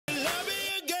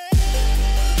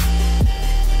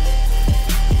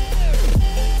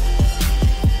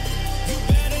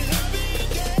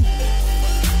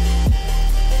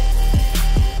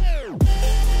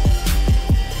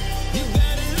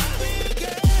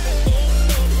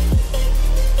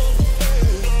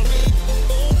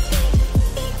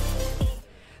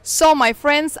So my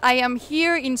friends, I am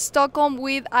here in Stockholm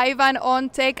with Ivan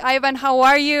on Tech. Ivan, how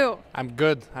are you? I'm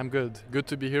good. Good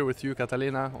to be here with you,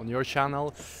 Catalina, on your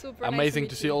channel. Super Amazing nice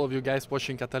to see all of you guys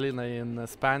watching Catalina in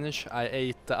Spanish. I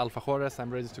ate alfajores.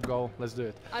 I'm ready to go. Let's do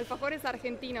it. Alfajores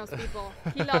argentinos, people.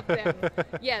 He loved them.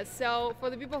 Yes, so for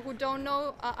the people who don't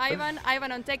know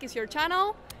Ivan on Tech is your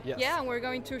channel. Yes. Yeah, and we're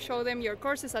going to show them your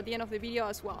courses at the end of the video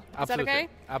as well. Is Absolutely. that okay?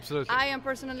 Absolutely. I am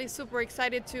personally super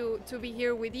excited to be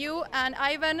here with you. And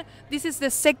Ivan, this is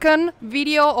the second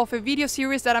video of a video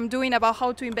series that I'm doing about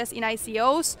how to invest in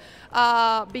ICOs.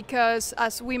 Because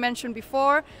as we mentioned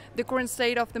before, the current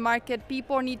state of the market,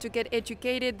 people need to get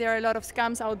educated. There are a lot of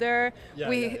scams out there.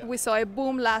 We saw a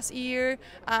boom last year,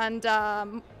 and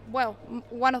well,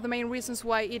 one of the main reasons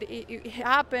why it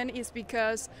happened is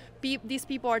because these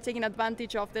people are taking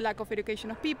advantage of the lack of education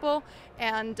of people.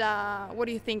 And what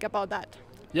do you think about that?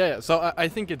 Yeah, so I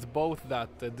think it's both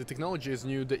that the technology is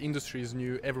new, the industry is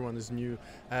new, everyone is new.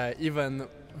 Even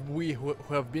we who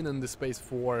have been in this space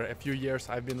for a few years,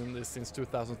 I've been in this since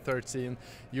 2013,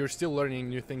 you're still learning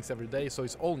new things every day, so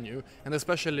it's all new. And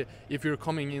especially if you're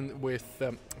coming in with,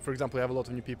 for example, we have a lot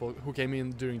of new people who came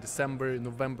in during December,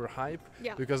 November hype,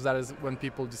 because that is when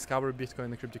people discover Bitcoin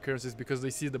and cryptocurrencies, because they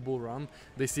see the bull run,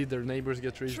 they see their neighbors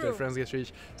get rich, their friends get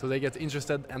rich, so they get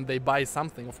interested and they buy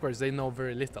something. Of course, they know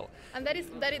very little. And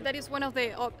that is one of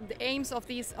the aims of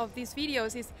these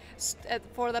videos is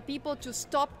for the people to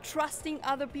stop trusting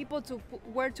other people to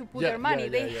where to put their money.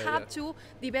 They have to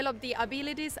develop the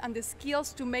abilities and the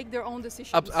skills to make their own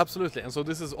decisions. Absolutely, and so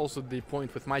this is also the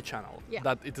point with my channel,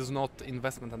 that it is not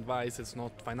investment advice, it's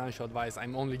not financial advice.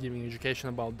 I'm only giving education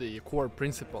about the core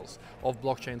principles of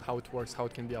blockchain, how it works, how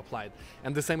it can be applied.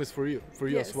 And the same is for you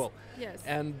as well. Yes.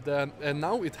 And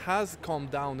now it has calmed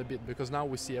down a bit, because now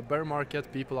we see a bear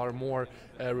market, people are more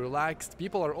relaxed.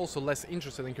 People are also less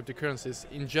interested in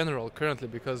cryptocurrencies in general currently,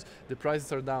 because the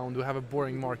prices are down, we have a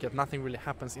boring market, nothing really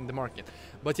happens in the market.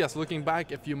 But yes, looking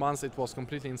back a few months, it was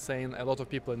completely insane. A lot of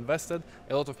people invested,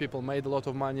 a lot of people made a lot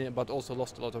of money, but also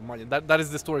lost a lot of money. That is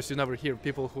the stories you never hear,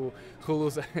 people who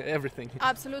lose everything.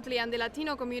 Absolutely, and the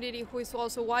Latino community who is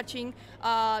also watching,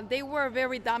 they were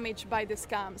very damaged by the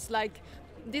scams. Like,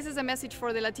 this is a message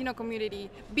for the Latino community.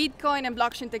 Bitcoin and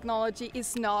blockchain technology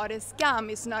is not a scam,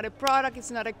 it's not a product,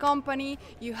 it's not a company.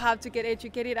 You have to get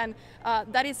educated, and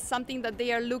that is something that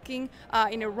they are looking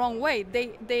in a wrong way.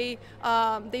 They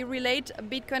relate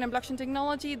Bitcoin and blockchain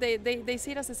technology, they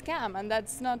see it as a scam, and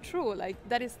that's not true. Like,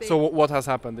 that is the... So what has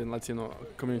happened in Latino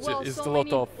community? Well, is so a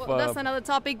lot of... that's another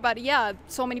topic, but yeah,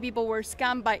 so many people were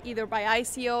scammed by either by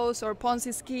ICOs or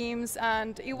Ponzi schemes,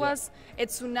 and it was a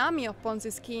tsunami of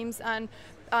Ponzi schemes.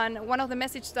 And one of the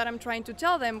messages that I'm trying to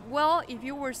tell them, well, if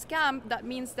you were scammed, that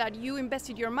means that you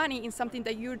invested your money in something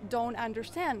that you don't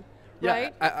understand,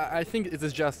 right? I think it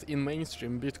is just in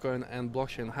mainstream, Bitcoin and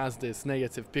blockchain has this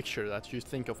negative picture that you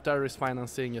think of terrorist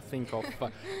financing, you think of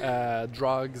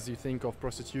drugs, you think of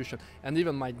prostitution. And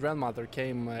even my grandmother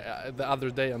came the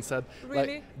other day and said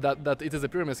that it is a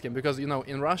pyramid scheme, because, you know,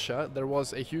 in Russia there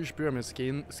was a huge pyramid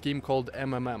scheme called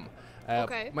MMM.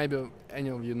 Maybe any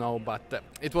of you know, but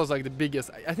it was like the biggest,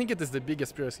 I think it is the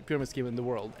biggest pyramid scheme in the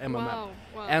world, MMM. Wow.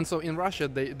 And so in Russia,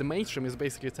 the mainstream is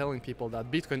basically telling people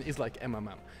that Bitcoin is like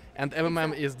MMM. And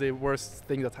MMM is the worst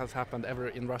thing that has happened ever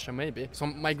in Russia, maybe. So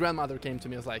my grandmother came to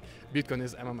me and was like, Bitcoin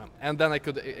is MMM. And then I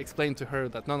could explain to her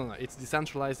that, no, it's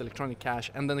decentralized electronic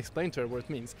cash, and then explain to her what it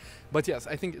means. But yes,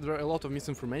 I think there are a lot of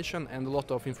misinformation and a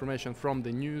lot of information from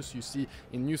the news you see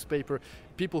in newspaper.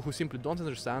 People who simply don't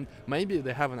understand, maybe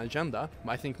they have an agenda.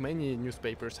 I think many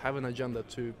newspapers have an agenda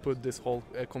to put this whole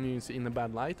community in a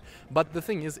bad light. But the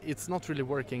thing is, it's not really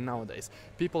working nowadays.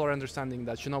 People are understanding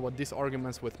that, you know what, these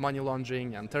arguments with money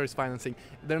laundering and terrorist financing,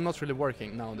 they're not really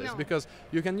working nowadays, because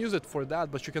you can use it for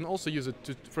that, but you can also use it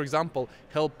to, for example,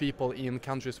 help people in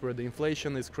countries where the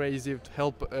inflation is crazy, to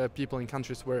help people in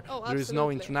countries where there is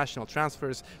no international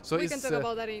transfers. So we can talk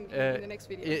about that in the next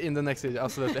video. In the next video,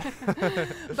 absolutely.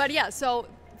 But yeah, so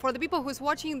for the people who's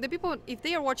watching, if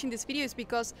they are watching this video, it's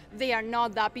because they are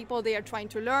not that people, they are trying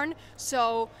to learn.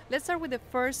 So let's start with the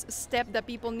first step that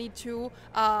people need to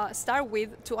start with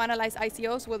to analyze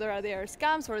ICOs, whether they are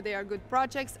scams or they are good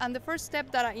projects. And the first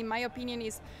step that, in my opinion,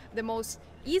 is the most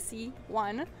easy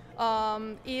one,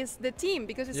 is the team,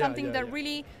 because it's something that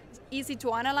really easy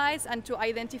to analyze and to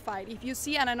identify. If you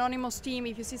see an anonymous team,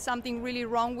 if you see something really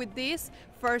wrong with this,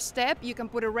 first step, you can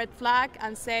put a red flag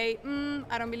and say,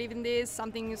 I don't believe in this,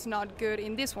 something is not good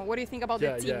in this one. What do you think about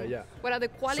the team? What are the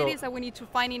qualities that we need to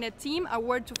find in a team, and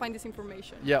where to find this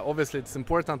information? Yeah, obviously it's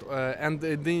important, and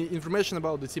the information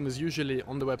about the team is usually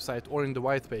on the website or in the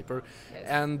white paper. Yes.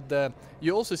 And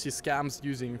you also see scams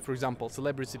using, for example,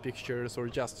 celebrity pictures or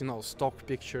just stock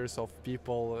pictures of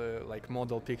people, like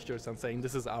model pictures, and saying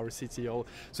this is our CTO.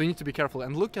 So you need to be careful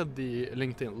and look at the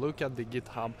LinkedIn, look at the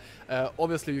GitHub.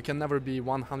 Obviously you can never be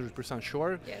 100%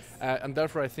 sure. Yes. And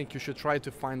therefore I think you should try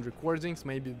to find recordings.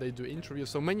 Maybe they do interviews.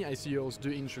 So many ICOs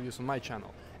do interviews on my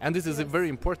channel. And this is very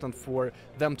important for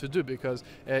them to do, because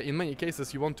in many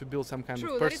cases you want to build some kind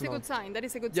of personal... That is a good sign. That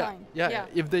is a good sign. Yeah.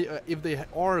 If they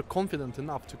are confident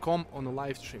enough to come on a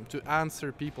live stream, to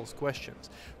answer people's questions,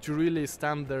 to really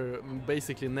stand there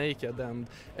basically naked and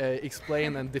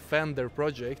explain and defend their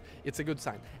project, it's a good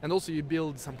sign. And also you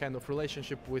build some kind of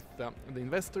relationship with the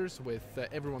investors, with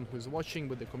everyone who's watching,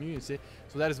 with the community.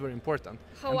 So that is very important.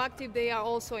 How active they are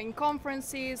also in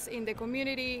conferences, in the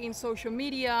community, in social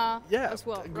media as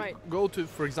well. Right. Go to,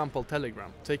 for example,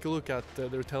 Telegram. Take a look at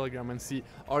their Telegram and see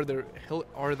are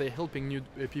they helping new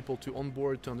people to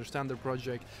onboard, to understand their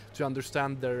project, to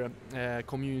understand their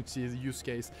community use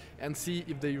case, and see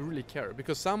if they really care.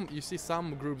 Because you see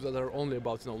some groups that are only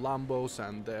about Lambos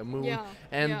and Moon,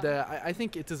 I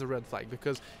think it is a red flag,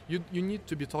 because you need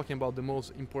to be talking about the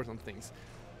most important things.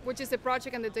 Which is the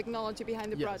project and the technology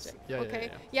behind the project.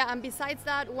 Yeah, and besides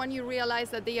that, when you realize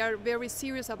that they are very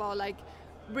serious about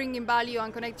bringing value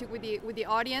and connecting with the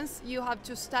audience, you have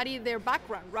to study their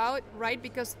background, right?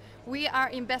 Because we are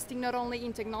investing not only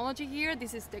in technology here,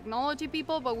 this is technology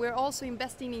people, but we're also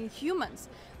investing in humans.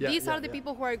 These are the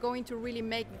people who are going to really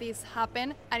make this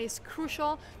happen, and it's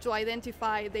crucial to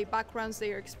identify their backgrounds,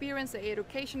 their experience, their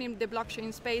education in the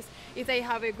blockchain space, if they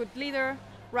have a good leader,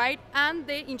 right? And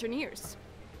the engineers.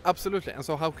 Absolutely. And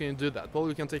so how can you do that? Well,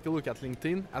 you can take a look at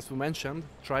LinkedIn, as we mentioned,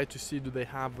 try to see do they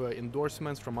have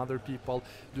endorsements from other people,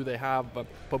 do they have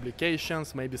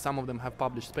publications, maybe some of them have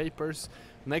published papers.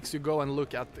 Next you go and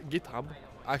look at GitHub,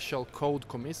 actual code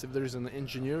commits. If there is an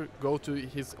engineer, go to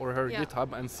his or her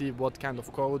GitHub and see what kind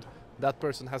of code that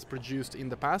person has produced in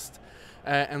the past,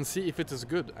 and see if it is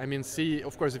good. I mean, see,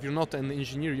 of course, if you're not an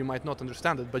engineer, you might not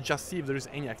understand it, but just see if there is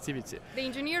any activity. The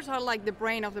engineers are like the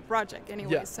brain of the project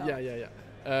anyway.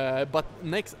 But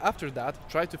after that,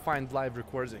 try to find live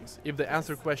recordings. If they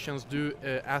answer questions, do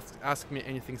ask me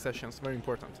anything sessions, very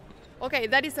important. Okay,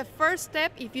 that is the first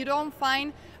step. If you don't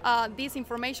find this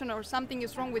information or something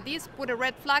is wrong with this, put a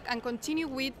red flag and continue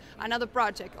with another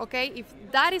project, okay? If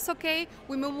that is okay,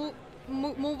 we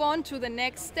move on to the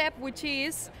next step, which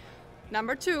is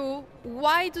number 2,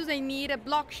 why do they need a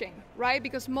blockchain, right?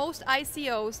 Because most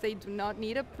ICOs, they do not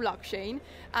need a blockchain.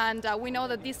 And we know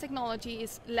that this technology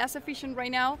is less efficient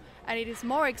right now, and it is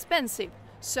more expensive.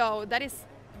 So that is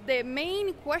the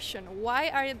main question. Why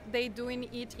are they doing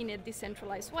it in a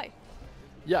decentralized way?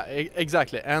 Yeah,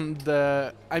 exactly. And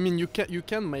I mean, you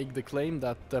can make the claim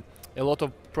that a lot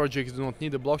of projects do not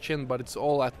need a blockchain, but it's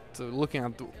all at looking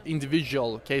at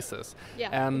individual cases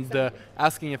and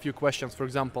asking a few questions. For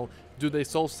example, do they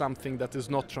solve something that is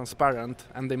not transparent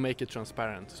and they make it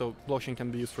transparent? So blockchain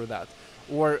can be used for that.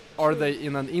 Or are they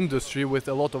in an industry with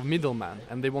a lot of middlemen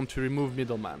and they want to remove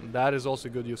middlemen? That is also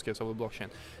a good use case of a blockchain.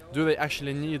 Do they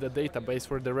actually need a database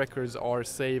where the records are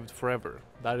saved forever?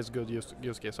 That is good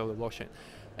use case of the blockchain.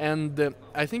 And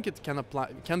I think it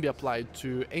can be applied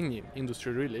to any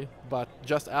industry really, but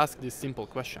just ask these simple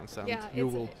questions and you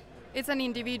will... It's an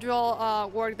individual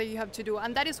work that you have to do,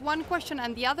 and that is one question.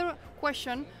 And the other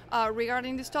question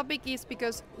regarding this topic is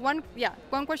because one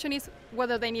question is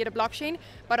whether they need a blockchain,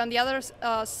 but on the other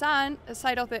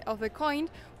side of the coin,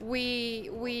 we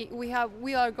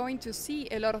are going to see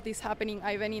a lot of this happening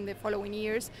even in the following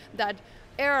years, that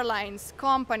airlines,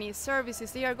 companies,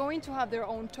 services, they are going to have their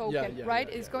own token, right?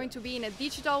 It's going to be in a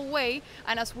digital way,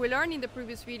 and as we learned in the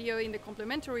previous video, in the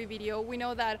complementary video, we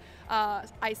know that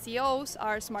ICOs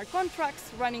are smart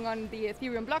contracts running on the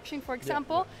Ethereum blockchain, for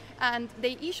example, and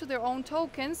they issue their own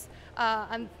tokens,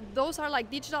 and those are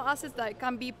like digital assets that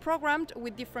can be programmed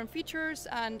with different features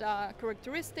and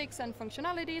characteristics and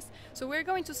functionalities. So we're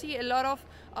going to see a lot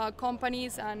of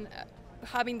companies and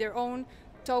having their own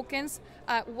tokens.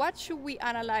 What should we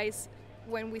analyze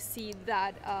when we see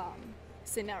that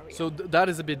scenario? So that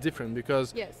is a bit different,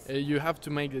 because you have to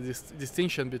make the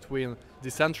distinction between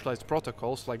decentralized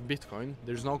protocols like Bitcoin.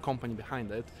 There's no company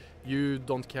behind it. You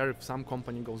don't care if some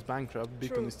company goes bankrupt,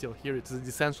 Bitcoin is still here. It's a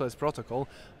decentralized protocol.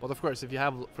 But of course, if you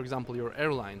have, for example, your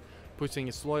airline putting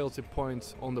its loyalty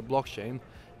points on the blockchain,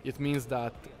 it means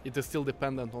that it is still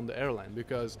dependent on the airline,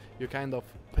 because you kind of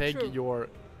peg your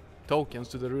tokens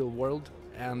to the real world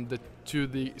and to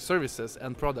the services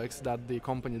and products that the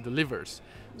company delivers.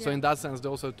 So in that sense,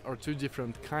 those are two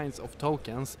different kinds of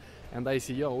tokens and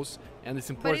ICOs, and it's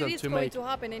important to make... But it is going to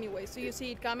happen anyway, so you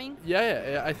see it coming?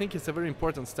 Yeah, I think it's a very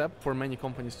important step for many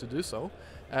companies to do so.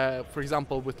 For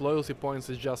example, with loyalty points,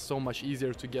 it's just so much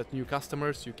easier to get new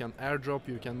customers. You can airdrop,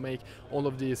 you can make all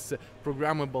of these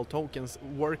programmable tokens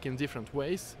work in different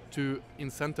ways to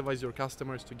incentivize your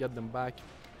customers to get them back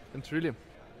and to really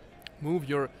move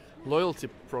your loyalty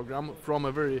program from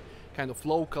a very kind of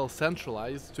local,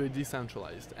 centralized to a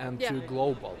decentralized and to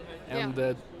global and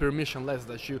permissionless.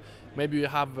 That maybe you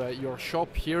have your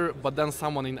shop here, but then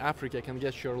someone in Africa can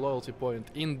get your loyalty point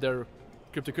in their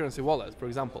cryptocurrency wallet, for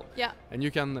example. Yeah. And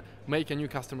you can make a new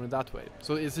customer that way.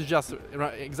 So it's just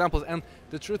examples, and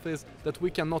the truth is that we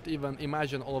cannot even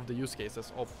imagine all of the use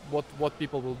cases of what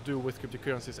people will do with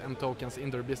cryptocurrencies and tokens in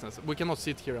their business. We cannot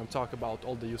sit here and talk about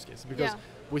all the use cases because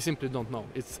we simply don't know.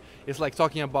 It's like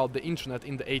talking about the internet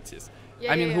in the 80s.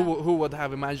 I mean, who would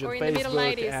have imagined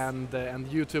Facebook and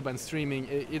YouTube and streaming?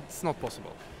 It's not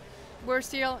possible. We're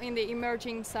still in the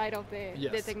emerging side of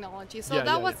the technology. So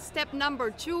that was step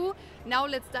number 2. Now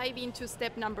let's dive into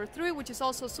step number 3, which is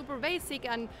also super basic,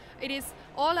 and it is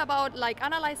all about like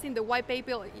analyzing the white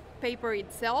paper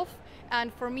itself.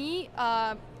 And for me,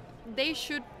 they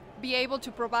should be able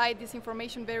to provide this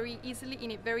information very easily,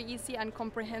 in a very easy and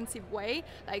comprehensive way,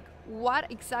 like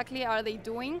what exactly are they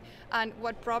doing and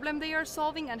what problem they are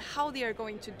solving and how they are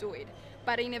going to do it,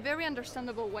 but in a very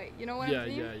understandable way. You know what I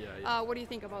mean? What do you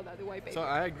think about that, the white paper? So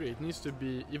I agree. It needs to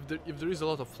be, if there is a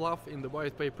lot of fluff in the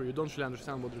white paper, you don't really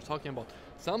understand what they're talking about.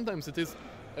 Sometimes it is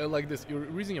like this, you're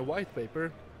reading a white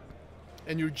paper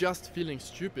and you're just feeling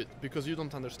stupid because you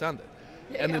don't understand it.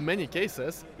 And in many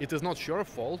cases, it is not your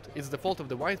fault, it's the fault of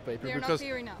the white paper because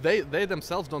they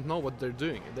themselves don't know what they're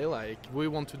doing. They like, we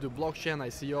want to do blockchain,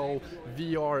 ICO,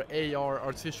 VR, AR,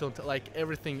 artificial, like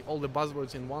everything, all the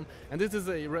buzzwords in one. And this is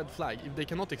a red flag. If they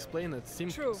cannot explain it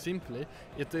simply,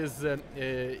 it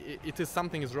is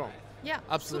something is wrong. Yeah,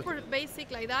 absolutely. Super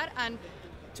basic like that. And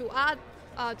to add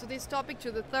to this topic,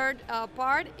 to the third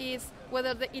part, is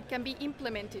whether it can be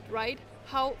implemented, right?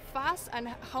 How fast and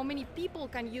how many people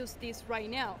can use this right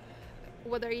now,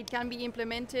 whether it can be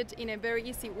implemented in a very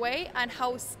easy way, and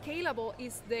how scalable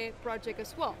is the project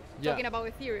as well. Talking about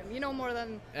Ethereum, you know more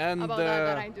than about that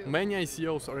than I do. Many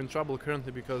ICOs are in trouble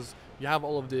currently because you have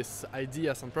all of these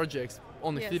ideas and projects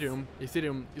on Ethereum.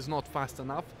 Ethereum is not fast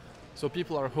enough, so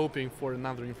people are hoping for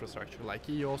another infrastructure like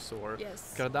EOS or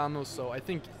Cardano. So I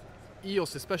think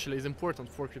EOS especially is important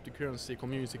for cryptocurrency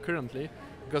community currently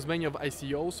because many of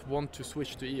ICOs want to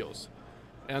switch to EOS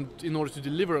and in order to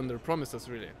deliver on their promises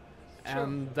really.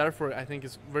 And therefore I think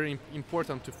it's very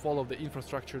important to follow the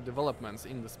infrastructure developments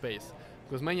in the space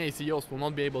because many ICOs will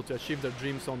not be able to achieve their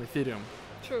dreams on Ethereum.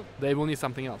 True. They will need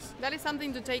something else. That is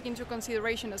something to take into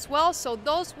consideration as well. So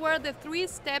those were the 3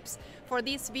 steps for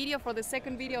this video, for the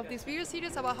second video of this video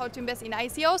series about how to invest in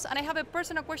ICOs. And I have a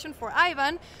personal question for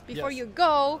Ivan before you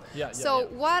go.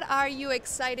 What are you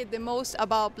excited the most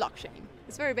about blockchain?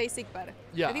 It's very basic, but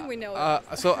I think we know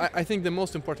it. So I think the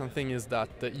most important thing is that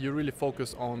you really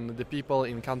focus on the people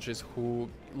in countries who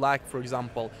lack, for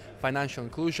example, financial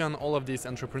inclusion, all of these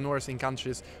entrepreneurs in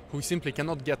countries who simply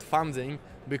cannot get funding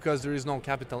because there is no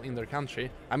capital in their country.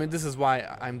 I mean, this is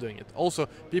why I'm doing it. Also,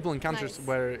 people in countries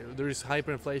where there is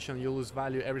hyperinflation, you lose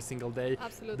value every single day.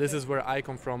 Absolutely. This is where I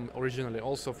come from originally,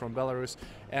 also from Belarus.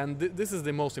 And this is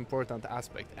the most important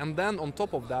aspect. And then on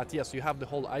top of that, yes, you have the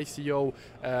whole ICO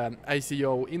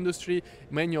industry.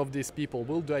 Many of these people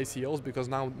will do ICOs because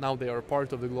now they are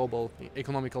part of the global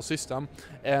economical system.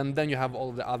 And then you have all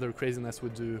of the other craziness we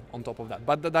do on top of that.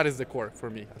 But that is the core for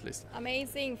me, at least.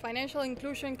 Amazing. Financial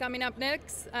inclusion coming up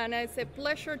next. And it's a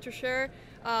pleasure to share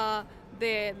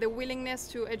the willingness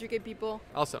to educate people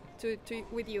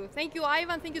with you. Thank you,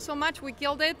 Ivan. Thank you so much. We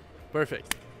killed it.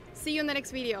 Perfect. See you in the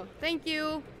next video. Thank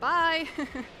you. Bye.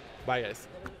 Bye, guys.